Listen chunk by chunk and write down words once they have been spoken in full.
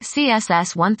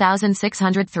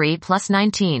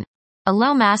CSS1603+19. A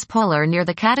low-mass polar near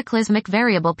the cataclysmic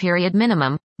variable period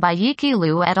minimum, by Yiki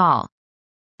Liu et al.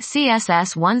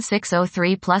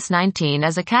 CSS1603+19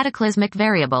 is a cataclysmic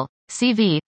variable,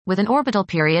 CV, with an orbital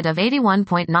period of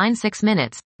 81.96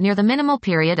 minutes, near the minimal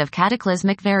period of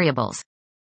cataclysmic variables.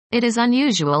 It is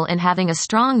unusual in having a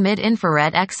strong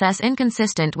mid-infrared excess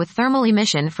inconsistent with thermal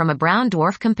emission from a brown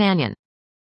dwarf companion.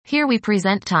 Here we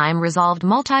present time-resolved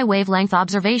multi-wavelength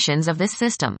observations of this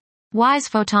system. WISE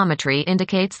photometry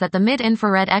indicates that the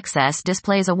mid-infrared excess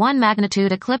displays a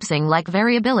 1-magnitude eclipsing-like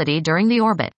variability during the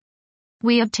orbit.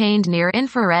 We obtained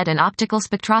near-infrared and optical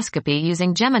spectroscopy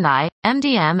using Gemini,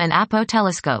 MDM and APO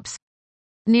telescopes.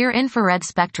 Near-infrared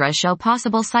spectra show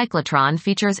possible cyclotron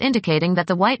features indicating that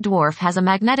the white dwarf has a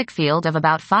magnetic field of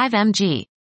about 5 mg.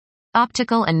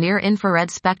 Optical and near-infrared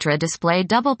spectra display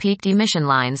double-peaked emission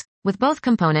lines, with both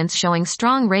components showing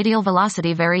strong radial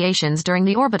velocity variations during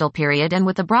the orbital period and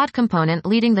with the broad component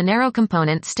leading the narrow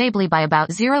component stably by about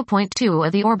 0.2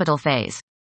 of the orbital phase.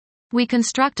 We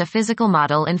construct a physical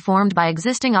model informed by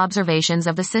existing observations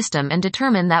of the system and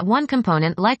determine that one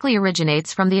component likely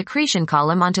originates from the accretion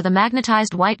column onto the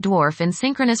magnetized white dwarf in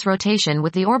synchronous rotation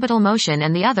with the orbital motion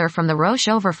and the other from the Roche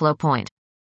overflow point.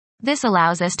 This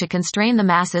allows us to constrain the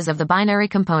masses of the binary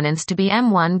components to be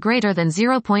m1 greater than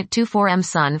 0.24 m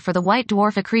Sun for the white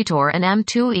dwarf accretor and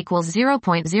m2 equals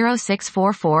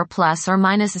 0.0644 plus or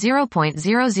minus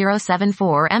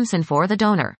 0.0074 m Sun for the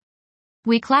donor.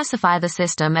 We classify the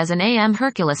system as an AM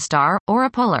Hercules star, or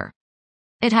a polar.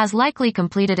 It has likely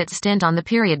completed its stint on the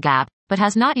period gap, but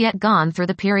has not yet gone through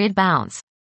the period bounds.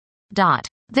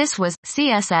 This was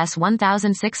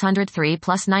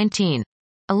CSS1603+19.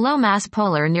 A low-mass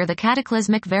polar near the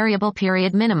cataclysmic variable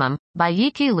period minimum, by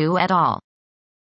Yiki Liu et al.